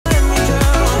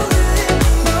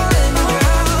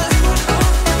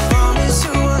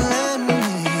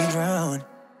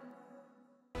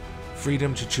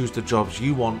freedom to choose the jobs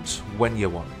you want when you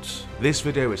want. This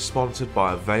video is sponsored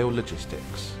by Avail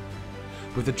Logistics.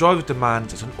 With the driver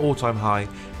demand at an all-time high,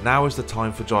 now is the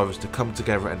time for drivers to come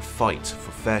together and fight for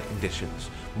fair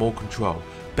conditions, more control,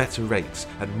 better rates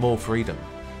and more freedom.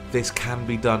 This can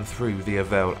be done through the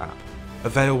Avail app.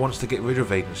 Avail wants to get rid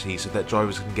of agencies so that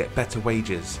drivers can get better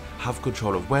wages, have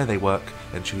control of where they work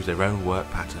and choose their own work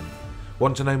pattern.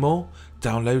 Want to know more?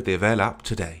 Download the Avail app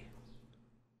today.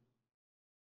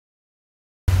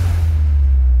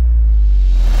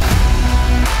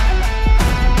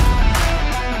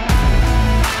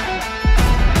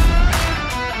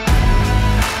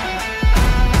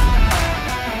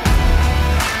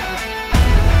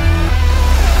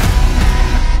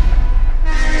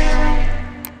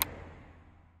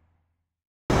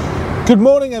 Good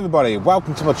morning everybody,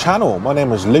 welcome to my channel. My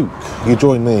name is Luke. You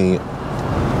join me,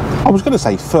 I was going to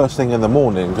say first thing in the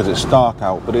morning because it's dark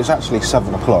out, but it's actually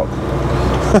 7 o'clock.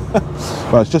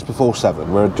 Well, it's just before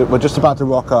 7. We're just about to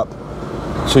rock up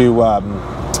to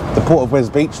the port of Wiz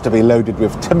Beach to be loaded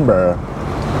with timber.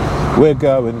 We're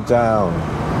going down.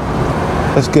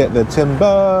 Let's get the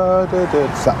timber.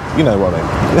 You know what I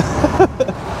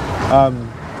mean.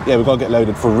 Yeah, we've got to get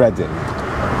loaded for Reading.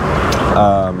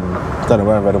 Don't know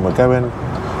where in Reading we're going,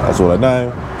 that's all I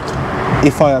know.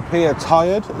 If I appear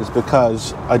tired, it's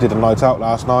because I did a night out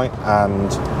last night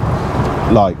and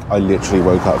like I literally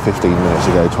woke up 15 minutes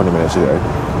ago, 20 minutes ago,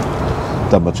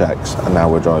 done my checks and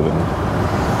now we're driving.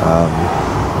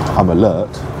 I'm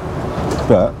alert,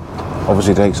 but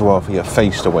obviously it takes a while for your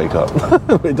face to wake up.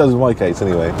 It does in my case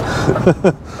anyway.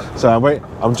 So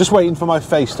I'm just waiting for my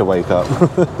face to wake up.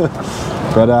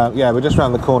 But yeah, we're just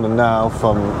around the corner now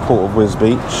from Port of Wiz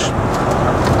Beach,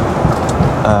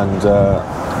 and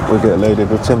we'll get loaded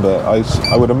with timber.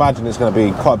 I would imagine it's going to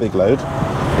be quite a big load.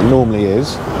 It normally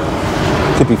is.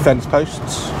 Could be fence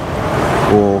posts,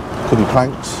 or could be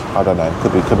planks. I don't know.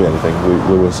 Could be anything.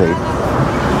 We will see.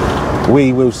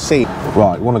 We will see.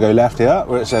 Right, we want to go left here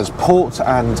where it says Port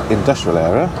and Industrial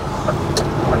Area.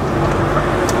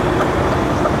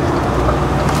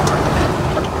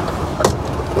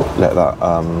 Let that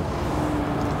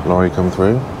lorry come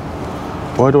through.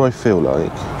 Why do I feel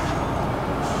like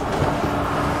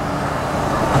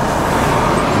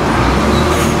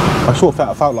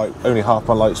I felt like only half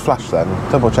my lights flashed then.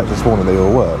 Double checked this morning they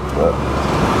all worked, but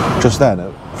just then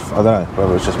I don't know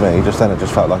whether it's just me, just then it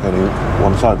just felt like only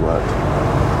one side worked.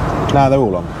 Nah, they're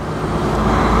all on.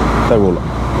 They're all on.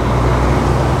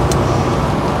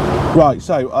 Right,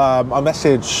 so I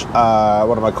messaged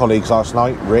one of my colleagues last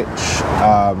night, Rich,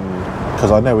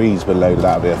 because I know he's been loaded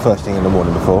out of here first thing in the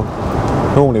morning before.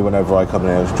 Normally whenever I come in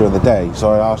here it's during the day, so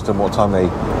I asked him what time they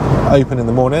open in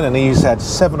the morning and he said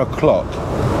 7 o'clock.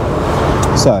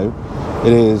 So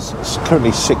it is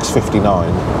currently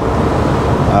 6:59,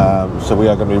 so we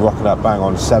are going to be rocking up bang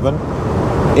on 7.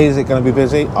 Is it going to be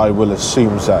busy? I will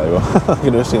assume so. I'm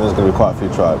going to assume there's going to be quite a few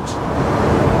trucks.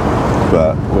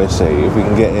 But we'll see. If we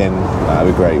can get in, that'd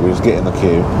be great. We'll just get in the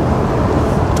queue.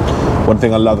 One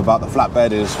thing I love about the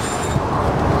flatbed is,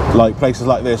 like places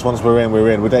like this, once we're in, we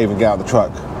don't even get out of the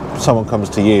truck. Someone comes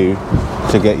to you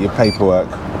to get your paperwork,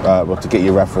 well, to get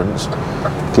your reference,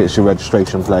 gets your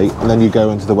registration plate, and then you go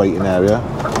into the waiting area,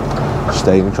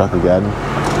 stay in the truck again.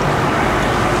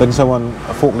 Then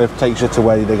a forklift takes you to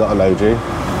where they got to load you,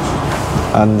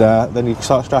 and then you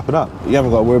start strapping up. You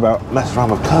haven't got to worry about messing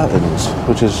around with curtains,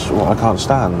 which is what I can't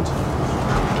stand.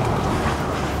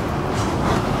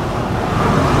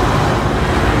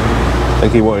 I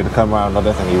think he wanted to come round, I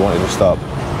don't think he wanted to stop.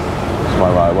 It's my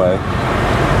right way.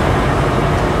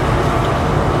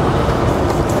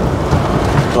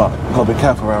 But I've got to be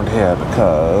careful around here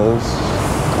because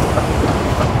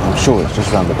I'm sure it's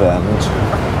just around the bend.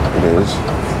 It is.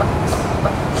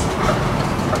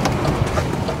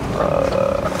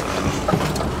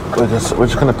 We're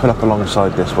just going to pull up alongside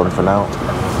this one for now.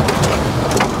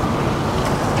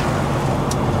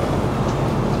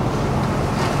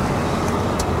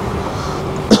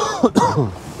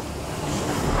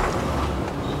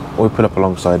 We put up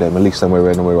alongside him, at least then we're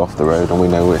in and we're off the road and we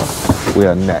know we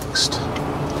are next.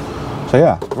 So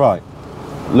yeah, right.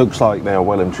 Looks like they are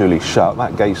well and truly shut.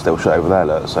 That gate's still shut over there,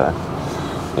 look, so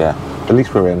yeah. At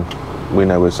least we're in. We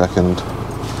know we're second.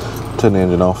 Turn the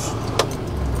engine off.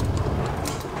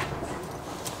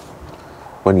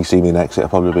 When you see me next, it'll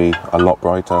probably be a lot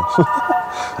brighter.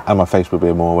 And my face will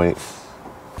be more awake.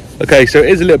 Okay, so it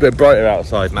is a little bit brighter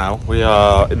outside now. We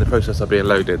are in the process of being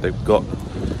loaded. They've got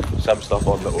some stuff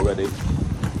on that already.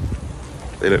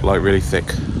 They look like really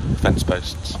thick fence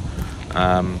posts.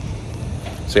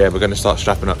 So yeah, we're going to start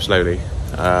strapping up slowly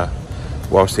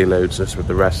whilst he loads us with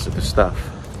the rest of the stuff.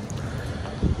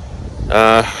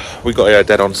 We got here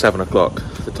dead on 7 o'clock.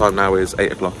 The time now is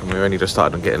 8 o'clock and we only just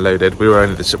started on getting loaded. We were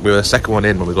the second one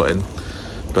in when we got in,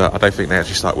 but I don't think they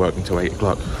actually start working until 8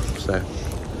 o'clock, so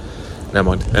never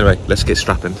mind. Anyway, let's get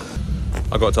strapping.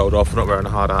 I got told off for not wearing a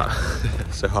hard hat,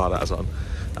 so hard hat's on.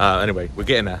 Anyway, we're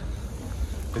getting there.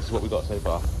 This is what we got so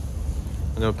far.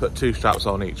 I'm going to put 2 straps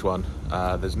on each one.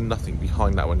 There's nothing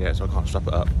behind that one yet, so I can't strap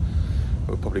it up.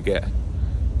 We'll probably get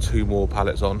 2 more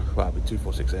pallets on. Well, it'll be 2,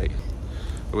 4, 6, 8.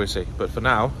 But we'll see. But for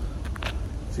now,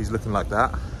 she's looking like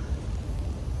that.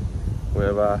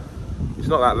 We're, it's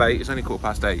not that late, it's only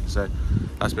 8:15, so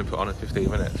that's been put on in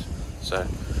 15 minutes. So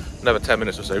another 10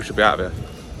 minutes or so, we should be out of here.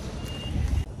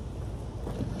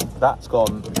 That's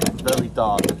gone very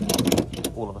dark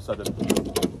all of a sudden.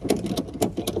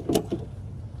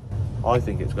 I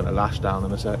think it's going to lash down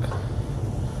in a sec.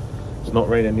 It's not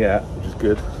raining yet, which is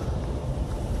good.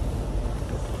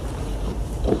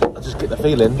 I just get the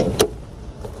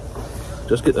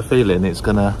feeling it's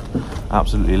going to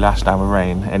absolutely lash down with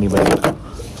rain any minute.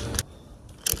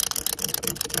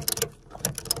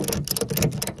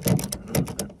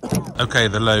 Okay,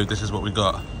 the load, this is what we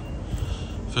got.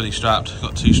 Fully strapped,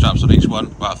 got 2 straps on each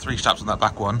one. Well, 3 straps on that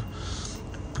back one,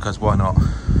 because why not?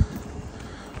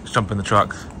 Let's jump in the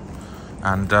truck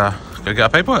and go get our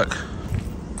paperwork.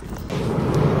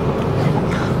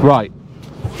 Right,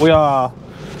 we are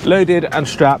loaded and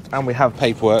strapped and we have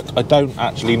paperwork. I don't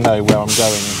actually know where I'm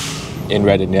going in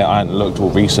Reading yet. I haven't looked or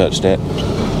researched it.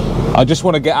 I just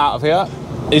want to get out of here.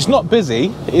 It's not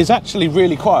busy, it's actually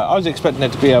really quiet. I was expecting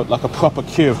it to be like a proper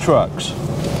queue of trucks,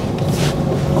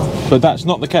 but that's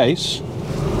not the case.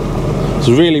 It's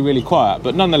really, really quiet,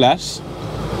 but nonetheless,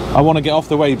 I want to get off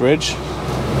the weighbridge,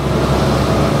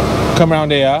 come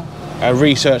around here and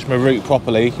research my route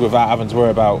properly without having to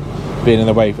worry about being in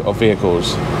the way of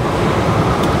vehicles.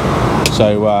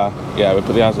 So yeah, we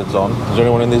put the hazards on. Is there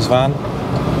anyone in this van?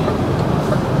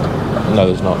 No,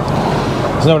 there's not.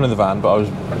 There's no one in the van, but I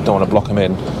don't want to block them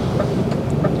in.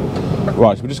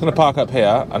 Right, so we're just going to park up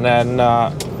here, and then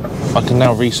I can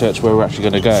now research where we're actually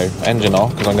going to go. Engine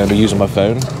off, because I'm going to be using my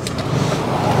phone.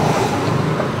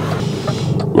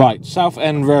 Right, South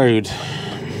End Road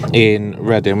in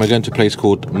Reading. We're going to a place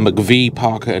called McVie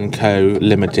Parker & Co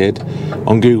Limited.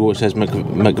 On Google it says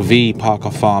McVie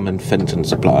Parker Farm and Fenton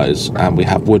Supplies, and we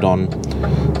have wood on,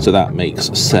 so that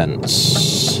makes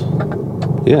sense.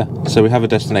 Yeah, so we have a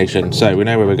destination, so we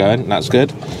know where we're going, and that's good.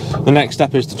 The next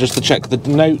step is to check the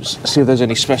notes, see if there's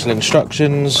any special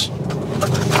instructions,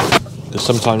 because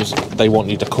sometimes they want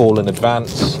you to call in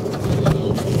advance.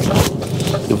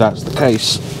 If that's the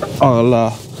case,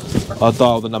 I'll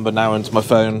dial the number now into my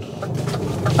phone,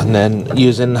 and then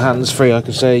using hands-free I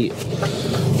can say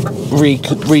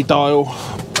redial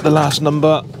the last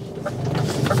number.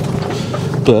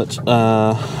 But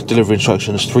delivery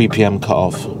instructions, 3 PM cut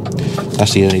off.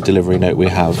 That's the only delivery note we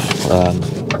have. So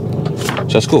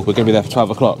that's cool. We're going to be there for 12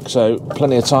 o'clock, so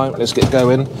plenty of time. Let's get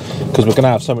going, because we're going to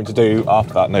have something to do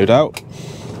after that, no doubt.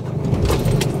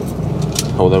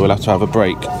 Although we'll have to have a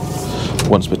break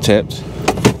once we're tipped.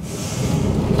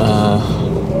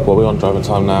 Well, we're on driving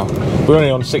time now. We're only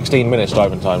on 16 minutes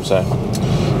driving time, so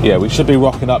yeah, we should be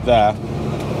rocking up there.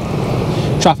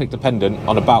 Traffic dependent,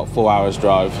 on about 4 hours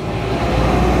drive.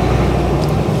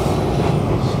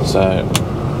 So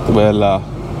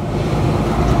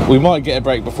we might get a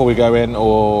break before we go in,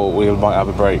 or we might have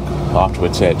a break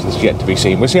afterwards. It's yet to be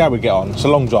seen. We'll see how we get on. It's a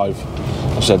long drive.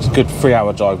 I said it's a good 3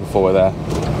 hour drive before we're there.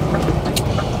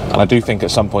 And I do think at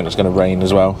some point it's going to rain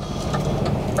as well.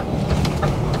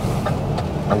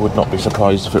 I would not be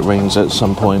surprised if it rains at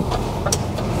some point.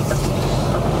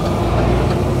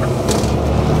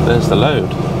 There's the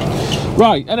load.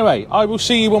 Right, anyway, I will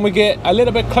see you when we get a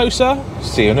little bit closer.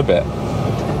 See you in a bit.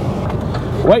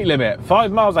 Weight limit,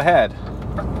 5 miles ahead.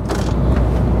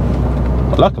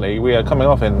 Luckily, we are coming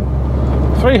off in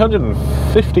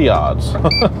 350 yards.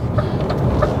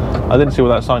 I didn't see what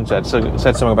that sign said, so it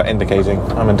said something about indicating.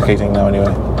 I'm indicating now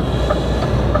anyway.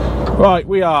 Right,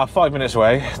 we are 5 minutes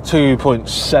away,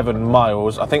 2.7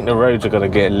 miles. I think the roads are going to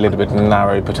get a little bit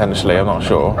narrow potentially, I'm not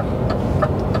sure.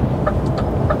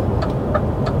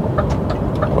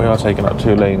 We are taking up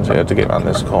 2 lanes here to get around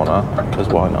this corner, because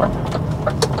why not?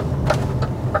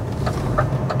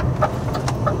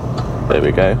 There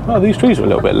we go. Oh, these trees are a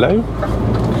little bit low.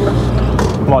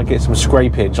 Might get some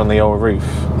scrapage on the old roof.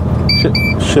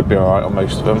 Should be alright on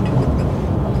most of them.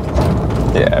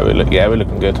 Yeah, we're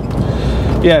looking good.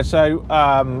 Yeah, so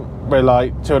we're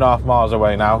like 2.5 miles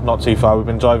away now, not too far. We've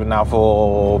been driving now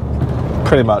for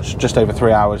pretty much just over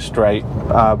 3 hours straight.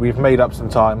 We've made up some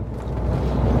time.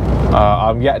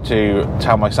 I'm yet to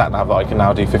tell my satnav that I can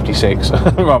now do 56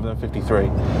 rather than 53.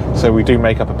 So we do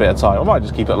make up a bit of time. I might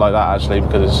just keep it like that actually,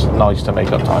 because it's nice to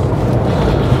make up time.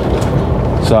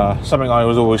 So something I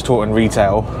was always taught in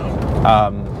retail,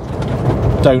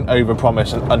 don't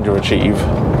overpromise and underachieve,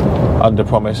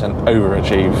 underpromise and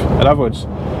overachieve. In other words,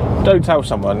 don't tell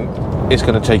someone it's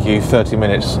going to take you 30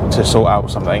 minutes to sort out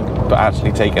something, but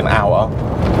actually take an hour.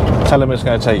 Tell them it's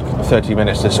going to take 30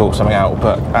 minutes to sort something out,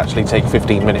 but actually take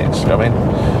 15 minutes, you know what I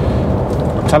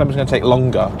mean? Tell them it's going to take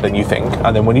longer than you think,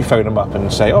 and then when you phone them up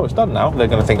and say, oh, it's done now, they're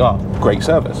going to think, oh, great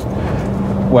service.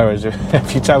 Whereas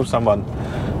if you tell someone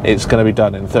it's going to be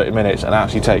done in 30 minutes and it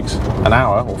actually takes an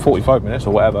hour or 45 minutes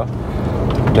or whatever,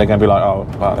 they're going to be like, oh,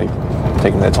 well, they've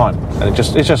taken their time. And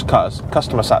it's just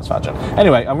customer satisfaction.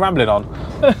 Anyway, I'm rambling on.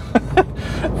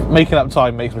 Making up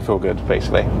time makes me feel good,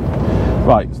 basically.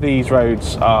 Right, these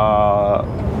roads are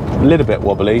a little bit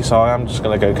wobbly, so I am just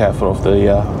going to go careful of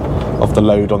the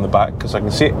load on the back, because I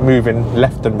can see it moving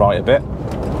left and right a bit.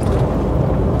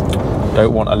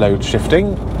 Don't want a load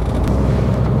shifting.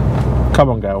 Come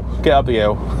on, girl, get up the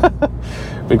hill.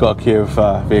 We've got a queue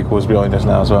of vehicles behind us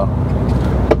now as well.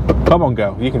 Come on,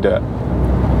 girl, you can do it.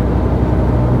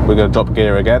 We're going to drop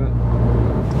gear again.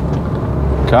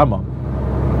 Come on.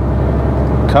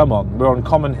 Come on, we're on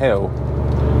Common Hill.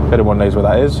 If anyone knows where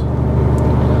that is.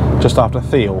 Just after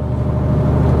Thiel.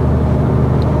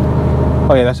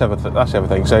 Oh yeah, that's the other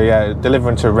thing. So yeah,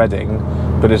 delivering to Reading,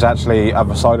 but it's actually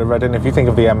other side of Reading. If you think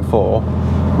of the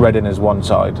M4, Reading is one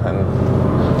side,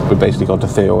 and we've basically gone to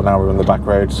Thiel, now we're on the back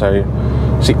road, so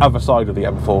it's the other side of the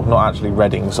M4, not actually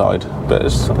Reading side, but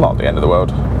it's not the end of the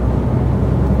world.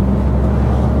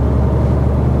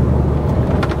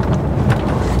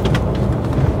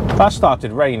 That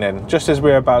started raining. Just as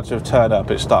we were about to turn up,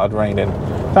 it started raining.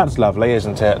 That's lovely,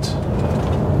 isn't it?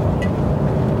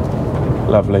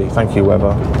 Lovely, thank you,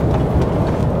 weather.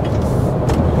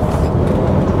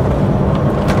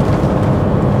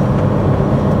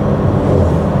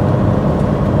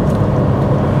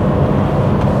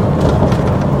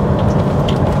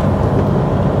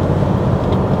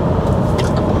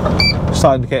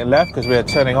 Starting to get left because we're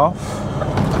turning off.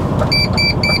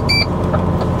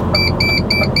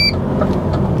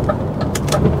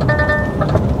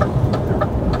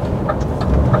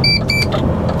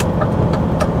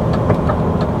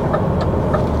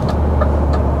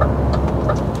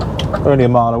 Only a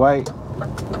mile away.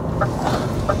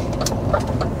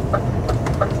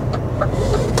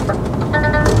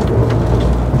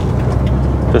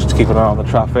 Just to keep an eye on the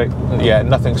traffic. Yeah,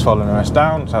 nothing's following us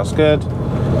down, so that's good.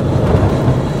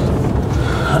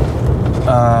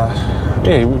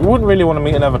 Yeah, we wouldn't really want to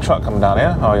meet another truck coming down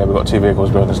here. Oh yeah, we've got two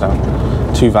vehicles behind us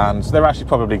now. Two vans. They're actually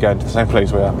probably going to the same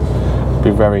place we are. Be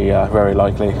very, very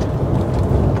likely.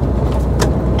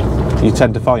 You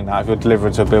tend to find that if you're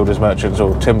delivering to builders merchants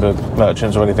or timber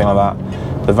merchants or anything like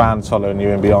that, the vans following you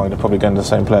in behind are probably going to the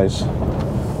same place.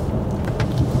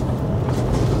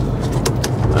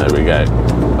 There we go.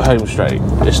 Home straight.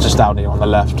 It's just down here on the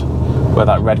left where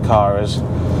that red car is.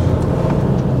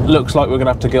 Looks like we're going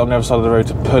to have to get on the other side of the road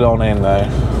to pull on in though.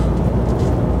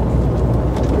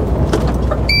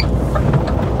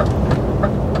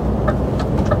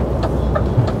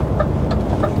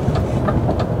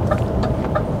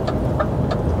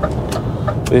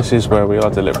 This is where we are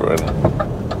delivering.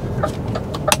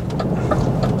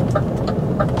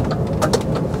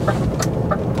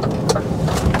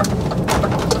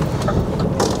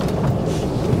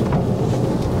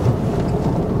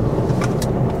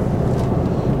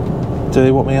 Do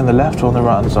they want me on the left or on the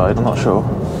right hand side? I'm not sure.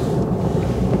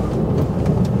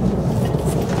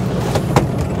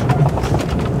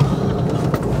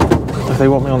 If they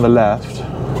want me on the left,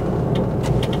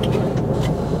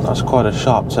 that's quite a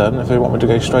sharp turn. If they want me to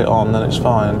go straight on, then it's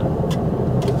fine.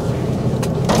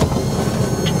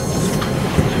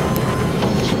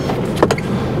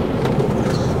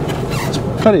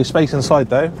 There's plenty of space inside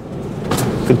though.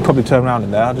 Could probably turn around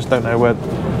in there, I just don't know where.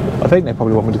 I think they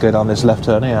probably want me to go down this left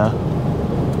turn here.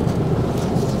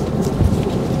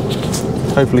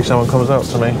 Hopefully someone comes out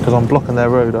to me, because I'm blocking their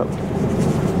road up.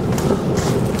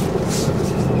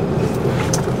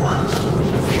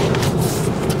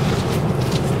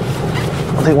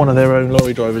 I think one of their own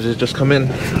lorry drivers has just come in.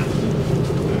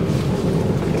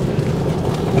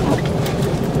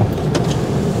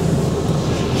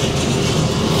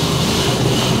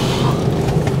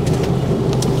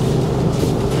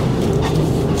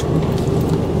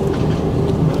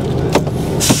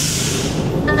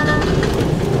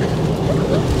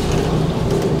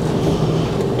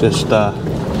 Just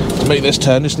to make this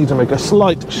turn, just need to make a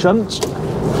slight shunt.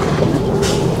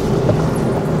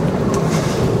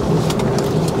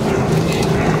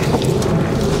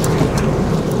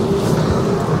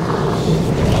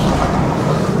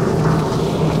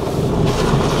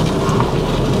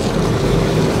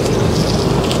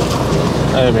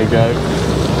 There we go.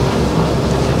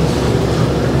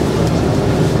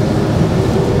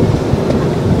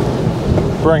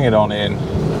 Bring it on in.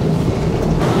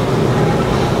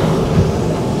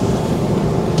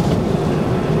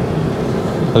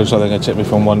 Looks like they're going to tip me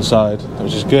from one side,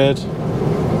 which is good.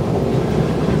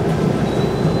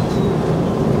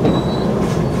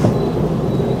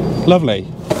 Lovely.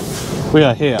 We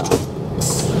are here.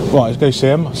 Right, let's go see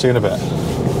him. See you in a bit.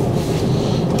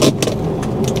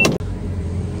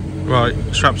 Right,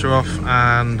 straps are off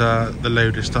and the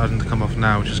load is starting to come off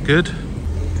now, which is good.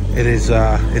 It is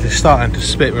starting to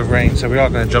spit with rain, so we are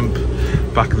going to jump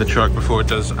back in the truck before it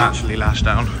does actually lash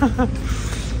down.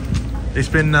 It's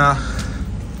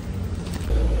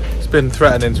been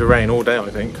threatening to rain all day, I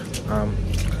think.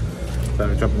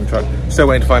 So jump in the truck. Still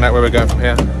waiting to find out where we're going from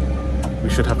here. We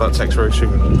should have that text very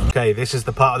soon. Okay, this is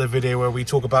the part of the video where we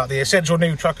talk about the Essential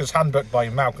New Trucker's Handbook by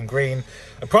Malcolm Green.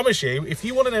 I promise you, if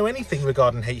you want to know anything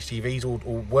regarding HGVs or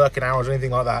working hours or anything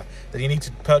like that, then you need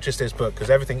to purchase this book because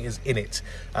everything is in it.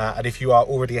 And if you are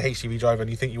already a HGV driver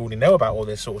and you think you already know about all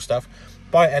this sort of stuff,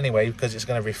 buy it anyway because it's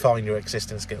going to refine your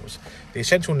existing skills. The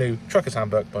Essential New Trucker's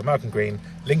Handbook by Malcolm Green.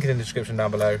 Link in the description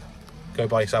down below. Go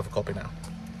buy yourself a copy now.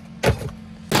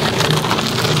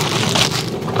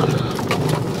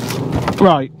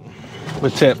 Right,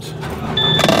 we're tipped.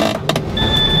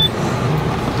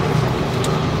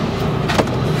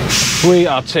 We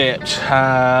are tipped.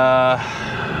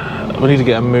 We need to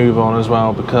get a move on as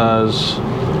well because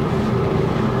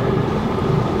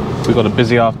we've got a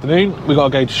busy afternoon. We've got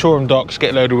to go to Shoreham Docks,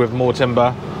 get loaded with more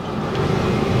timber,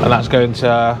 and that's going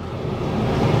to...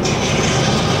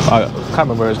 I can't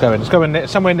remember where it's going. It's going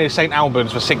somewhere near St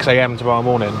Albans for 6 AM tomorrow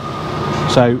morning.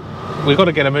 So we've got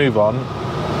to get a move on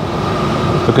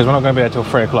because we're not going to be there till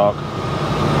 3 o'clock.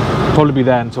 Probably be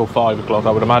there until 5 o'clock,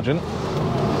 I would imagine.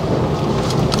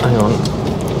 Hang on,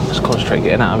 let's concentrate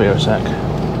getting out of here a sec.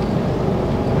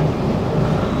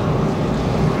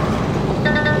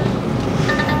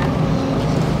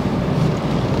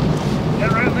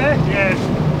 Get around there?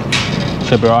 Yeah.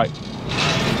 Should be right.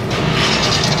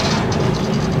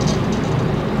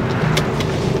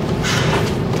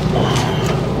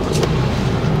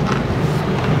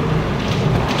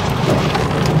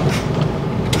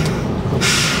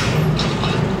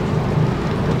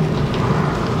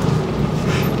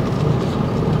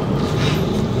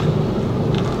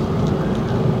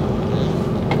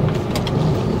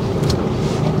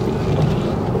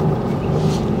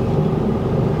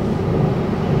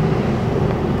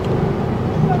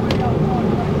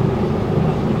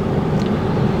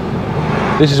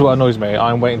 This is what annoys me.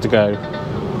 I'm waiting to go.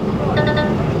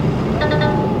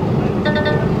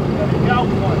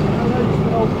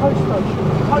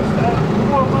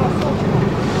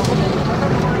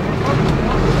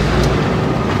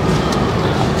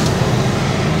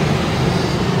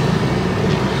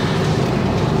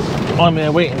 I'm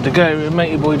here waiting to go, and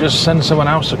matey boy just send someone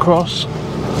else across.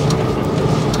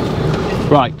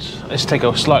 Right, let's take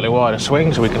a slightly wider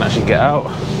swing so we can actually get out.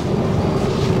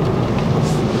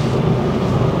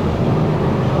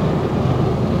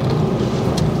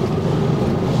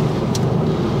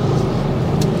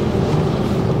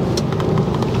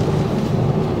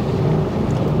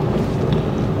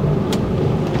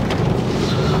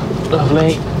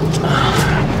 Lovely.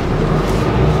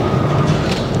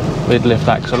 We'd lift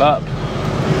axle up.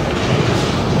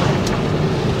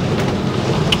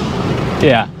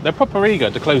 Yeah, they're proper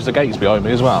eager to close the gates behind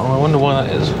me as well. I wonder why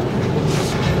that is.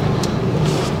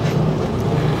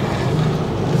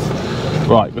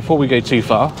 Right, before we go too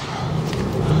far,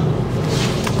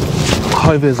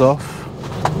 high vis off,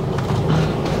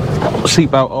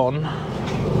 seatbelt on.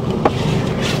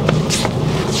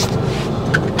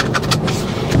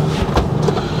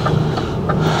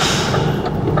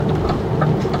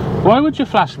 Why would you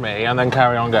flash me and then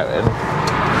carry on going?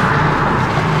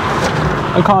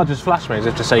 You can't just flash me as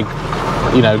if to say,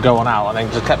 you know, go on out, and then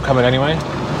just kept coming anyway.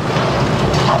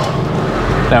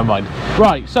 Never mind.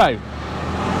 Right, so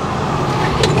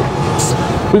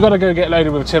we've got to go get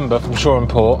loaded with timber from Shoreham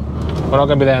Port. We're not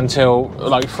going to be there until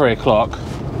like 3 o'clock.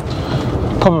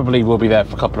 Probably we'll be there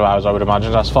for a couple of hours, I would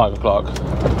imagine. That's 5 o'clock.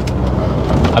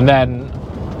 And then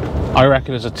I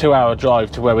reckon it's a 2-hour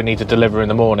drive to where we need to deliver in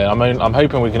the morning. I'm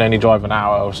hoping we can only drive an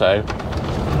hour or so.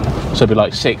 So it'll be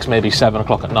like 6, maybe 7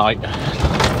 o'clock at night.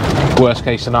 Worst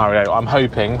case scenario, I'm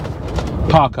hoping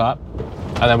park up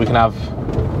and then we can have,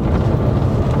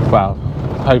 well,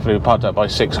 hopefully we'll park up by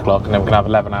 6 o'clock and then we can have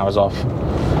 11 hours off.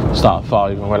 Start at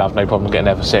 5 and we'll have no problem getting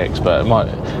there for 6. But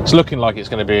it's looking like it's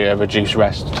going to be a reduced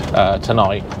rest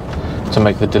tonight to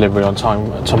make the delivery on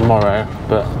time tomorrow.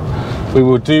 But we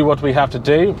will do what we have to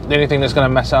do. The only thing that's going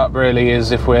to mess up really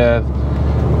is if we're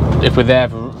there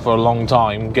for a long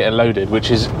time getting loaded,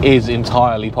 which is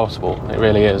entirely possible. It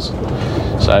really is.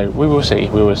 So we will see.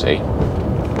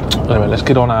 Anyway, let's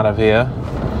get on out of here.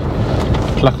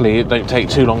 Luckily, it don't take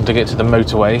too long to get to the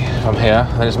motorway from here.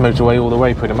 And it's motorway all the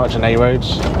way, pretty much, and A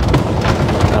roads.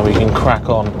 Now we can crack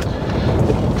on.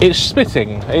 It's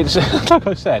spitting. It's like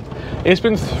I said, it's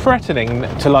been threatening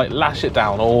to like lash it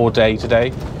down all day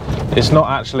today. It's not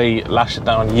actually lashed it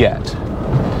down yet.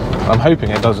 I'm hoping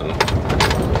it doesn't.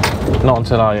 Not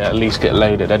until I at least get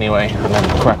loaded anyway, and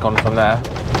then crack on from there.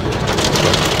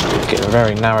 It's getting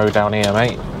very narrow down here,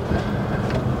 mate.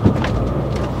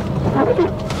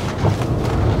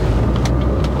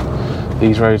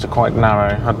 These roads are quite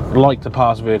narrow. I'd like to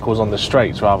pass vehicles on the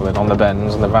straights rather than on the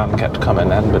bends, and the van kept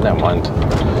coming in, but never mind.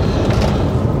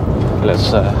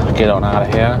 Let's get on out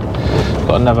of here.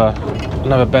 Got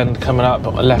another bend coming up, a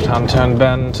left-hand turn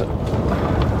bend.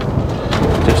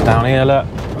 Just down here, look.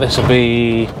 This will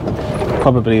be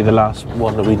probably the last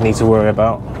one that we'd need to worry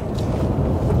about.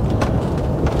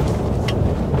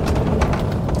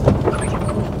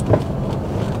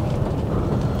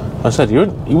 I said you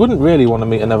wouldn't really want to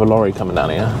meet another lorry coming down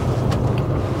here.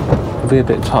 It'd be a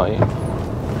bit tight.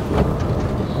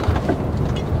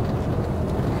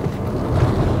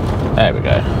 There we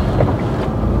go.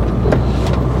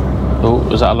 Oh,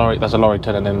 is that a lorry? That's a lorry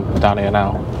turning in down here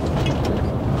now.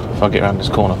 If I get around this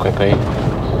corner quickly,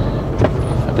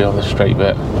 I'll be on the straight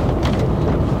bit.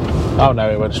 Oh no,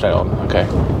 it went straight on. Okay.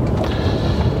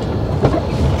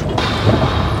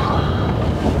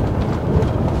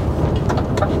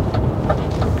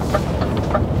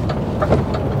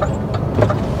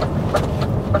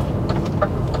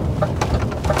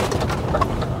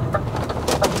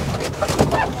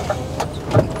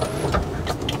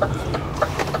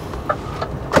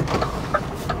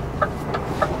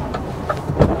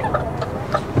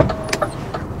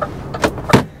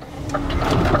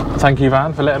 Thank you,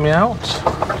 van, for letting me out.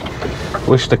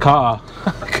 Wish the car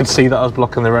could see that I was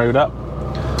blocking the road up.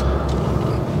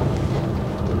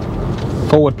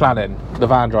 Forward planning. The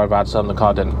van driver had some, the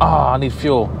car didn't. Ah, I need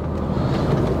fuel.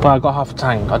 Well, I got half a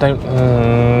tank. I don't.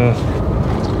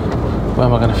 Where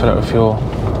am I going to fill it with fuel?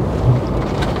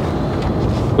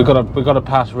 We got to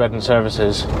pass Redden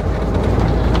Services.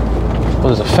 Well,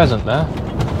 there's a pheasant there.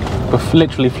 We're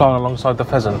literally flying alongside the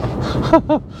pheasant.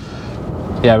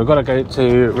 Yeah, we've got to go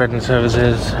to Redden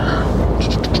Services.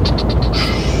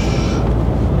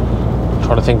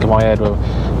 Trying to think in my head. Well,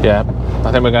 yeah,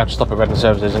 I think we're going to have to stop at Redden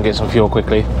Services and get some fuel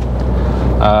quickly.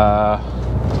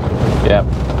 Yeah.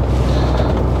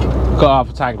 Got half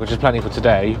a tank, which is plenty for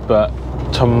today, but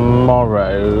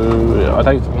tomorrow, I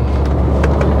don't...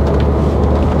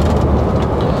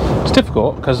 It's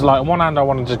difficult, because like on one hand I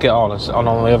wanted to get on, and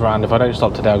on the other hand, if I don't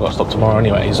stop today, I've got to stop tomorrow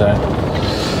anyway, so...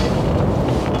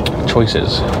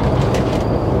 Choices.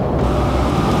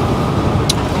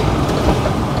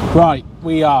 Right,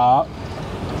 we are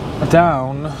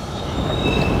down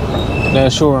near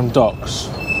Shoreham Docks.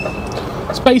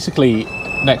 It's basically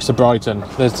next to Brighton.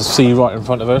 There's the sea right in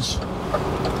front of us.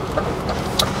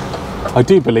 I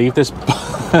do believe this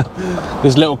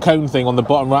this little cone thing on the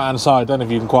bottom right hand side, I don't know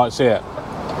if you can quite see it,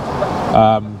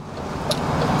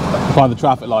 by the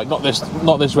traffic light, not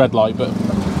this red light, but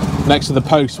next to the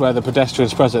post where the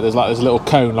pedestrians press it, there's like this little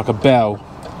cone, like a bell,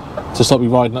 to stop you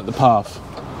riding up the path.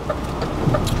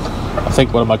 I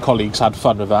think one of my colleagues had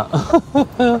fun with that.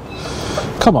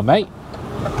 Come on, mate.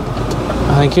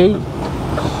 Thank you.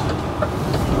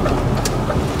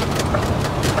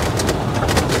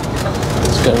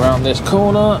 Let's go around this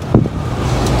corner.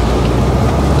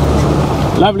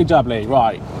 Lovely jubbly,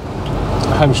 right.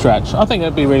 Home stretch. I think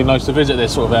it'd be really nice to visit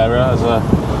this sort of area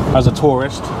as a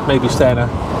tourist, maybe stay in a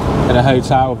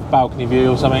hotel with a balcony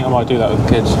view or something. I might do that with the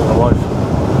kids and my wife.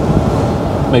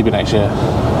 Maybe next year.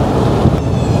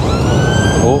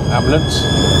 Oh, ambulance.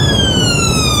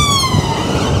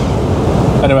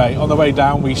 Anyway, on the way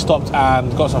down we stopped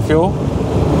and got some fuel.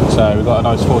 So we've got a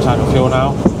nice full tank of fuel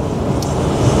now.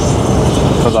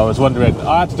 Because I was wondering,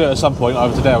 I had to do it at some point,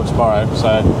 either today or tomorrow, so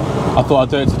I thought I'd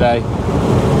do it today.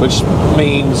 Which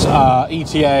means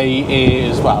ETA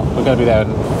is, well, we're going to be there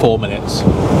in 4 minutes.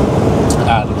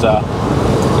 And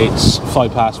it's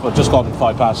 5 past, well, just gone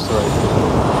 5 past 3.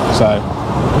 So,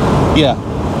 yeah,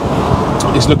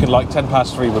 it's looking like 10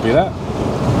 past 3 will be there.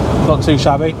 Not too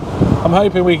shabby. I'm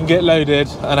hoping we can get loaded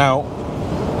and out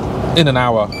in an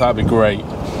hour. That'd be great.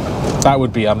 That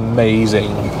would be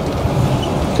amazing.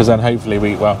 Because then hopefully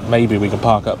maybe we can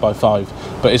park up by 5.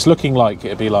 But it's looking like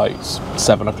it'd be like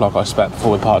 7 o'clock, I expect,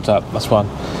 before we parked up. That's fun.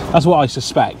 That's what I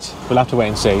suspect. We'll have to wait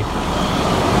and see.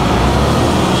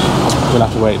 we'll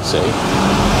have to wait and see.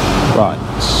 Right,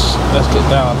 let's get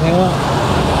down here.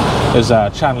 There's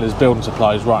Chandler's Building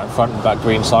Supplies right in front of that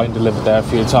green sign, delivered there a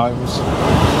few times.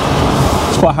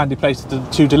 It's quite a handy place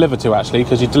to deliver to, actually,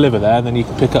 because you deliver there and then you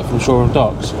can pick up from Shoreham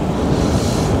Docks.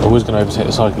 I was going to overtake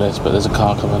the cyclist, but there's a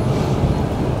car coming.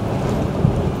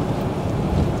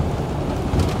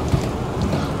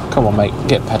 Come on, mate,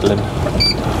 get pedalling.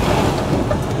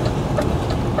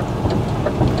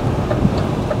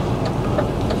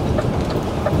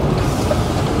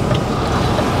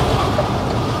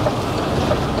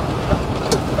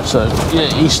 So, yeah,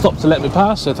 he stopped to let me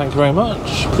pass, so thank you very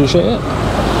much. Appreciate it.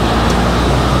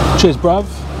 Cheers, bruv.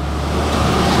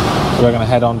 We're going to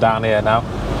head on down here now.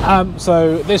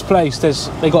 So, this place,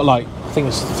 they got like, I think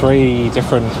it's 3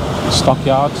 different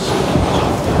stockyards.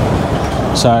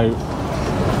 So,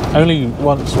 only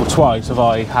once or twice have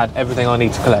I had everything I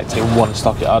need to collect in one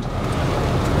stockyard.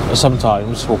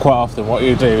 Sometimes, or quite often, what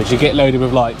you do is you get loaded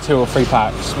with like 2 or 3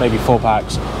 packs, maybe 4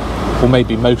 packs, or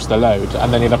maybe most of the load,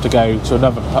 and then you'd have to go to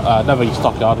another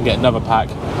stockyard and get another pack,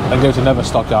 then go to another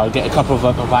stockyard, get a couple of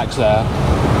other packs there.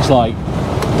 It's like,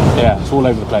 yeah, it's all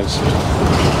over the place.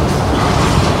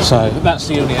 So that's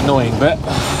the only annoying bit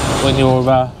when you're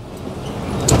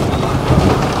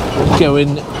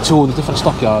going to all the different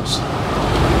stockyards.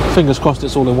 Fingers crossed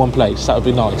it's all in one place. That would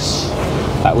be nice.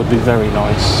 That would be very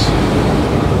nice.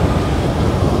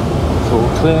 It's all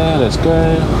clear, let's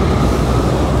go.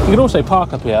 You can also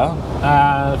park up here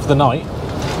for the night,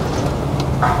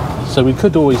 so we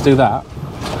could always do that.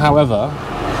 However,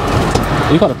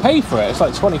 you've got to pay for it. It's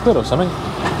like 20 quid or something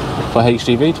for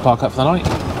HGV to park up for the night,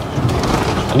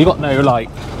 and you got no like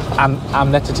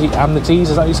amenities,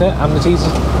 is that what you say? Amenities?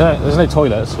 No, there's no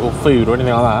toilets or food or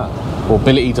anything like that, or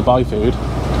ability to buy food.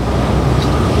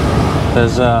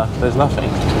 There's nothing.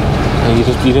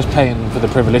 You're just paying for the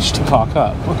privilege to park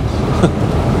up.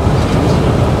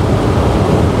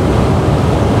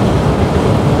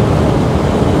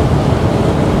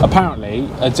 Apparently,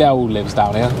 Adele lives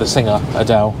down here, the singer,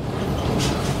 Adele.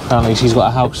 Apparently she's got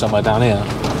a house somewhere down here.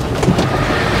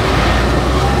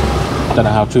 Don't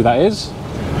know how true that is.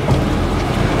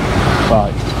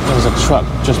 Right, there's a truck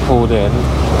just pulled in.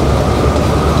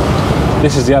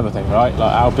 This is the other thing, right?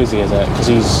 Like, how busy is it? Because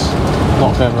he's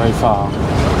not going very far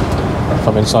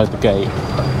from inside the gate.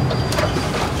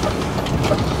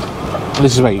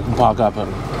 This is where you can park up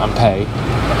and pay.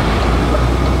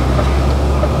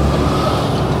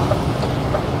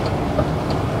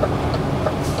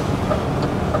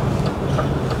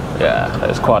 Yeah,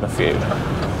 there's quite a few.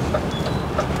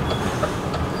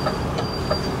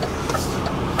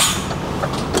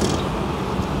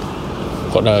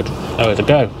 Got nowhere to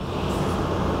go.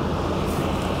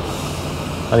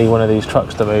 I need one of these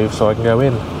trucks to move so I can go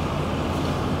in.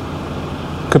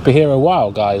 Could be here a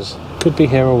while, guys. Could be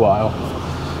here a while.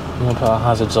 I'm gonna put our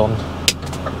hazards on.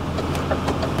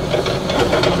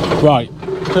 Right,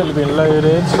 currently being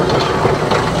loaded.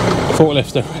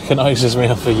 Forklifter recognises me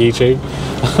off of YouTube.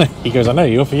 He goes, I know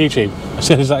you're for YouTube. I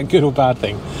said, is that a good or bad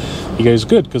thing? He goes,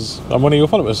 good, because I'm one of your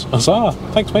followers. I said,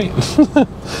 thanks, mate.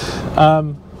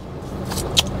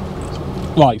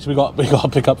 Right, so we got to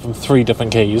pick up from 3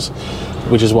 different keys,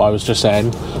 which is what I was just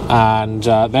saying, and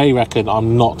they reckon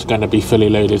I'm not going to be fully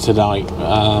loaded tonight,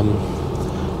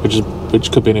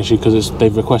 which could be an issue because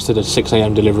they've requested a 6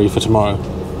 AM delivery for tomorrow.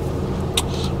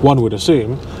 One would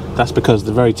assume that's because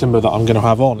the very timber that I'm going to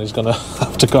have on is going to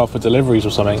have to go off for deliveries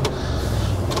or something.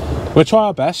 We'll try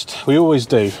our best, we always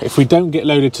do. If we don't get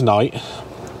loaded tonight,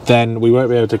 then we won't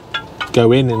be able to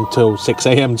go in until 6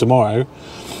 AM tomorrow.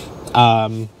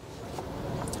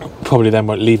 Probably then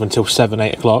won't leave until 7,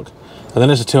 8 o'clock. And then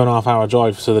it's a 2.5 hour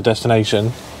drive to the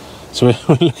destination. So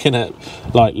we're looking at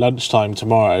like lunchtime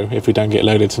tomorrow if we don't get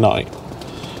loaded tonight.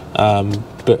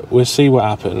 But we'll see what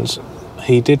happens.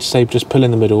 He did say just pull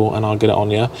in the middle and I'll get it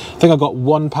on you. I think I got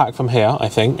 1 pack from here, I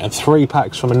think, and 3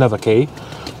 packs from another key.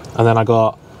 And then I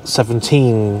got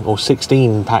 17 or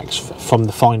 16 packs from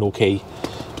the final key,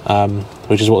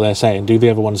 which is what they're saying. Do the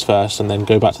other ones first and then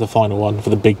go back to the final one for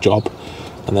the big job.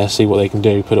 And they'll see what they can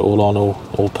do, put it all on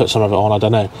or put some of it on, I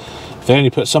don't know. If they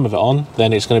only put some of it on,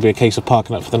 then it's going to be a case of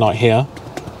parking up for the night here.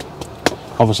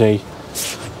 Obviously,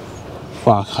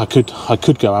 well, I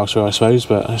could go elsewhere, I suppose,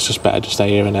 but it's just better to stay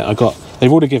here, innit?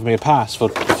 They've already given me a pass for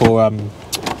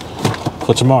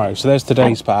tomorrow. So there's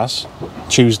today's pass,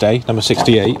 Tuesday, number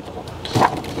 68.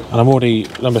 And I'm already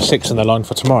number 6 in the line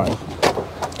for tomorrow.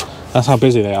 That's how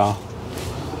busy they are.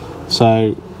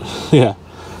 So, yeah.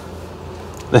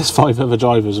 There's 5 other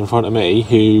drivers in front of me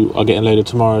who are getting loaded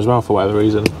tomorrow as well for whatever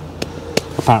reason.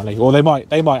 Apparently. Or they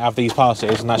might have these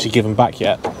passes and actually give them back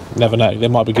yet. Never know. They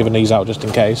might be giving these out just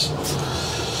in case.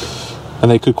 And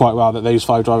they could quite well that those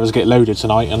 5 drivers get loaded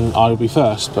tonight and I'll be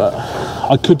first, but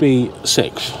I could be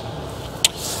 6th.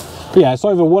 But yeah, it's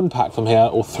either 1 pack from here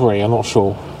or 3, I'm not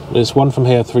sure. There's 1 from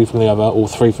here, 3 from the other, or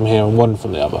 3 from here and 1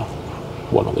 from the other.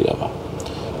 1 on the other,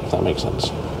 if that makes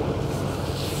sense.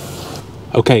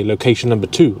 Okay, location number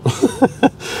 2.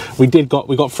 we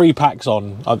got 3 packs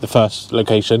on at the first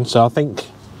location, so I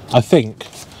think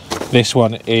this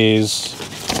one is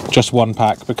just 1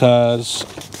 pack, because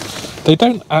they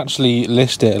don't actually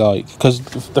list it, like, because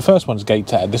the first one's gate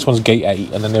 10, this one's gate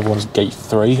 8, and then the other one's gate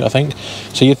 3, I think.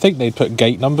 So you'd think they'd put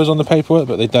gate numbers on the paperwork,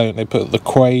 but they don't. They put the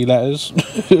Quay letters.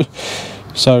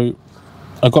 So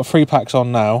I've got 3 packs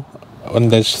on now,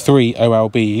 and there's 3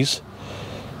 OLBs,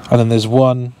 and then there's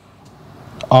 1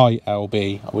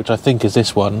 ILB, which I think is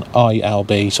this one,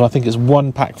 ILB. So I think it's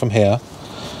 1 pack from here.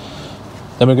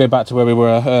 Then we go back to where we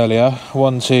were earlier.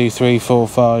 1, 2, 3, 4,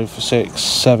 5, 6,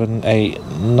 7, 8,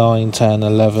 9, 10,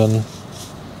 11,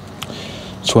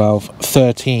 12,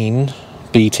 13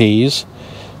 BTs.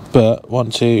 But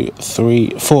 1, 2, 3,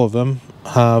 4 of them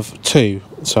have 2.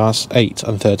 So that's 8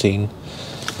 and 13.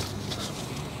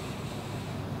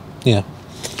 Yeah.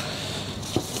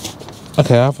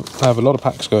 Okay, I have a lot of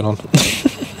packs going on.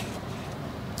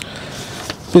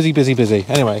 Busy, busy, busy.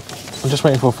 Anyway, I'm just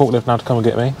waiting for a forklift now to come and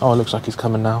get me. Oh, it looks like he's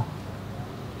coming now.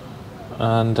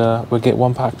 And we'll get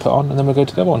 1 pack put on and then we'll go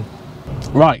to the other one.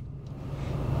 Right.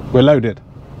 We're loaded.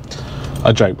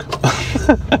 I joke.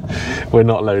 We're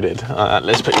not loaded.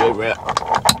 Let's put you over here.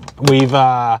 We've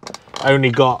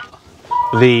only got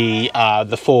the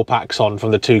 4 packs on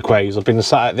from the 2 quays. I've been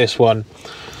sat at this one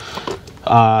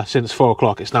since 4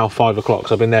 o'clock. It's now 5 o'clock,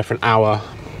 so I've been there for an hour.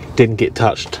 Didn't get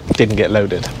touched, didn't get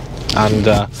loaded. And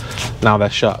now they're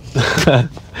shut.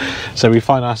 So we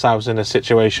find ourselves in a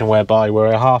situation whereby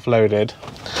we're half loaded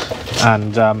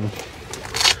and well,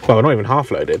 we're not even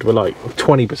half loaded, we're like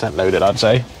 20% loaded, I'd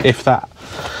say, if that.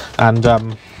 And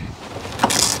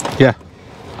yeah,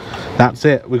 that's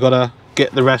it. We gotta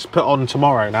get the rest put on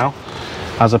tomorrow now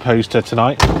as opposed to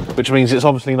tonight, which means it's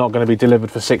obviously not going to be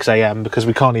delivered for 6 AM because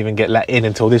we can't even get let in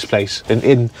until this place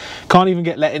can't even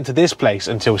get let into this place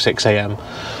until 6 AM.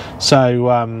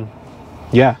 So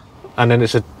yeah, and then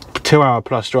it's a 2-hour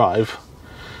plus drive,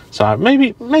 so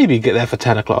maybe get there for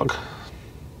 10 o'clock.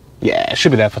 Yeah, it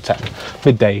should be there for 10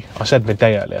 midday. I said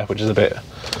midday earlier, which is a bit,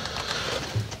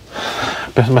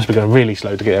 it must be going really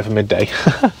slow to get there for midday.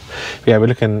 Yeah, we're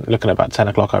looking at about 10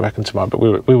 o'clock I reckon tomorrow, but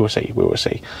we will see.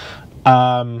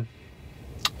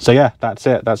 So yeah, that's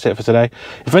it for today.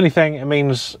 If anything, it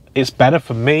means it's better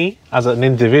for me as an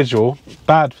individual,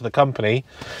 bad for the company.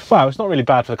 Well, it's not really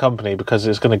bad for the company because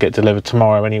it's going to get delivered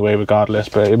tomorrow anyway regardless,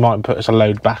 but it might put us a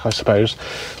load back, I suppose.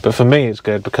 But for me it's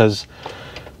good because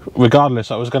regardless,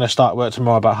 I was going to start work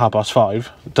tomorrow about 5:30.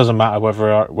 It doesn't matter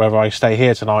whether I stay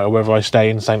here tonight or whether I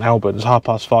stay in St Albans.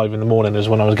 5:30 in the morning is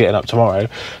when I was getting up tomorrow.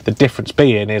 The difference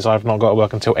being is I've not got to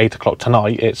work until 8 o'clock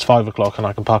tonight. It's 5 o'clock and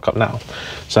I can park up now.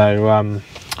 So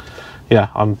yeah,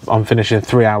 I'm finishing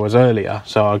 3 hours earlier,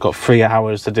 so I've got 3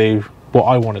 hours to do what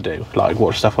I want to do, like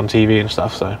watch stuff on TV and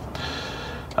stuff. So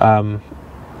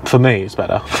for me it's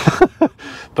better.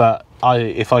 But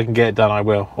if I can get it done, I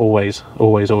will. Always.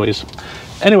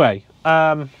 Anyway,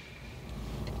 I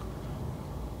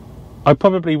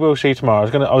probably will see you tomorrow.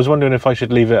 I was wondering if I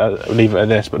should leave it at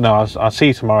this, but no, I'll see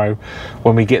you tomorrow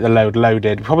when we get the load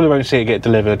loaded. We probably won't see it get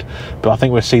delivered, but I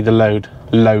think we'll see the load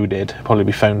loaded. Probably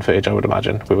be phone footage, I would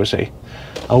imagine. We will see.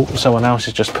 Oh, someone else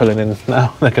is just pulling in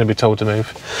now. They're going to be told to move.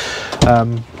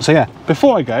 So yeah,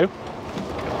 before I go,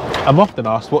 I'm often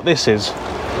asked what this is.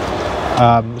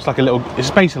 It's like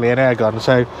it's basically an air gun.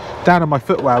 So down on my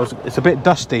footwells, it's a bit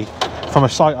dusty from a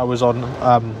site I was on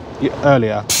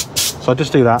earlier. So I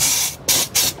just do that,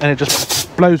 and it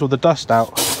just blows all the dust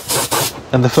out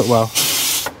in the footwell.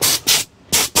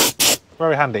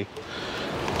 Very handy.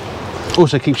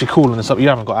 Also keeps you cool and stuff. You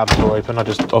haven't got to have the door open. I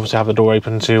just obviously have the door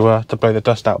open to blow the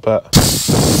dust out, but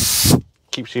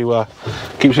keeps you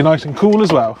nice and cool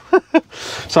as well.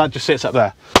 So that just sits up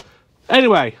there.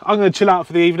 Anyway, I'm going to chill out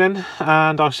for the evening,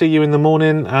 and I'll see you in the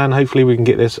morning, and hopefully we can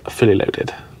get this fully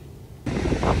loaded.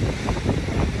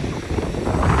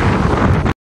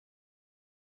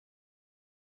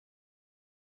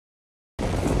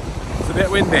 It's a bit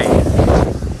windy.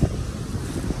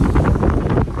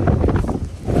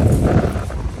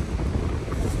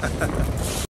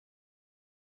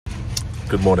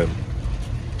 Good morning.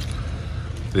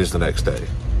 It is the next day.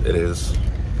 It is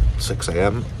 6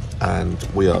 AM and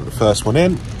we are the first one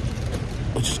in,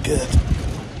 which is good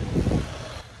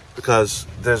because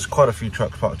there's quite a few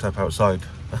trucks parked up outside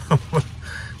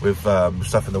with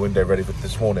stuff in the window ready for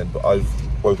this morning, but I've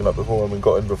woken up before and we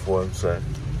got in before, and so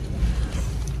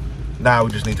Now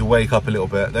we just need to wake up a little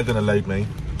bit. They're going to load me.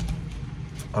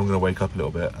 I'm going to wake up a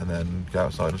little bit and then go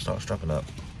outside and start strapping up.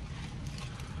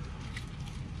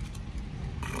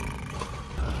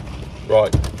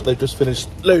 Right, they've just finished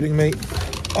loading me.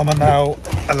 I'm now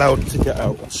allowed to get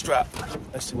out and strap.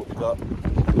 Let's see what we got.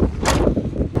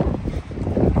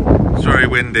 It's very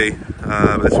windy,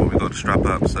 but this is what we've got to strap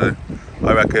up. So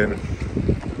I reckon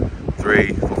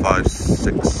 3, 4, 5,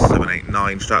 6, 7, 8,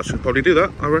 9 straps should probably do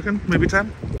that. I reckon, maybe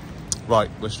 10. Right,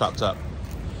 we're strapped up.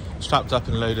 Strapped up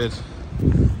and loaded.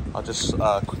 I'll just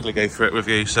quickly go through it with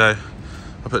you. So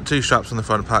I put 2 straps on the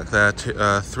front pack there,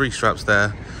 3 straps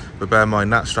there. But bear in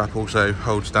mind that strap also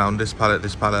holds down this pallet,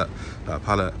 that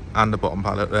pallet, and the bottom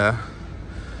pallet there.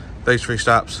 Those 3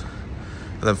 straps,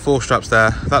 and then 4 straps there.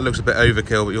 That looks a bit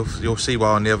overkill, but you'll see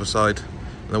why on the other side,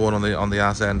 and the one on the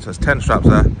ass end. So it's 10 straps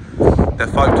there. They're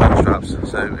 5-ton straps,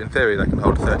 so in theory they can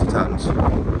hold 30 tons.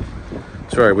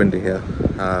 It's very windy here,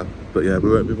 but yeah, we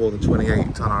won't be more than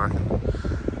 28 ton, I reckon.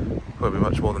 Won't be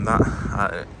much more than that.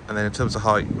 And then in terms of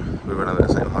height, we run at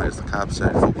the same height as the cab, so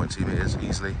 4.2 meters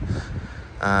easily.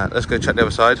 Let's go check the other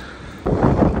side.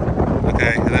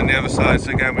 Okay, and then the other side,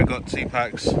 so again we've got 2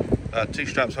 packs, 2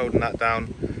 straps holding that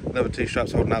down, another 2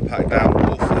 straps holding that pack down.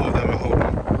 All 4 of them are holding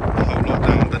the whole lot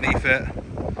down underneath it.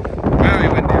 Very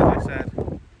windy, as I said.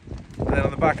 And then on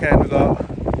the back end we've got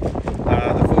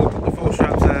the 4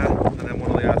 straps there, and then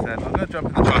one on the ass end. I'm going to jump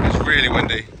in the truck, it's really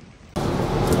windy.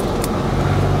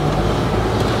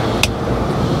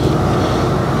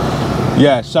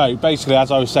 Yeah, so basically,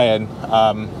 as I was saying,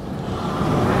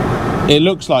 it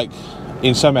looks like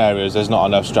in some areas there's not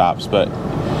enough straps, but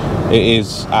it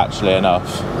is actually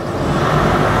enough.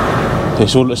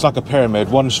 It's like a pyramid.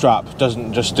 One strap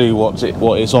doesn't just do what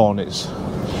it's on.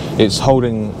 It's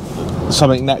holding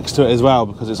something next to it as well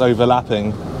because it's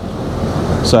overlapping.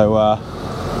 So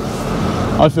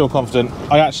I feel confident.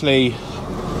 I actually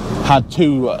had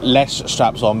 2 less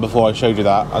straps on before I showed you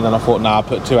that, and then I thought, nah, I'll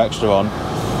put 2 extra on.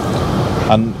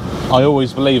 And I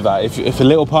always believe that if a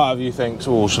little part of you thinks,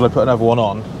 oh, should I put another one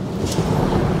on?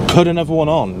 Put another one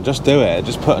on. Just do it.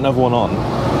 Just put another one on.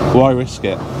 Why risk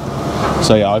it?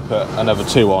 So yeah, I put another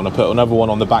 2 on. I put another one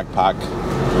on the backpack,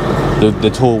 the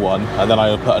tall one, and then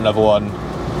I put another one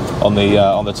on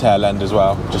the tail end as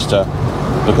well, just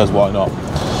because why not?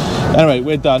 Anyway,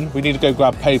 we're done. We need to go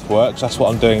grab paperwork. So that's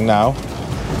what I'm doing now.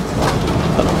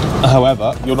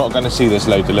 However, you're not going to see this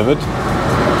load delivered.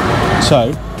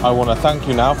 So I want to thank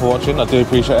you now for watching. I do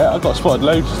appreciate it. I got spotted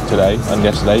loads today and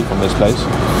yesterday from this place.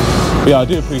 But yeah, I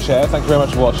do appreciate it. Thank you very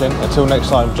much for watching. Until next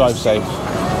time, drive safe,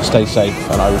 stay safe,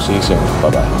 and I will see you soon. Bye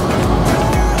bye.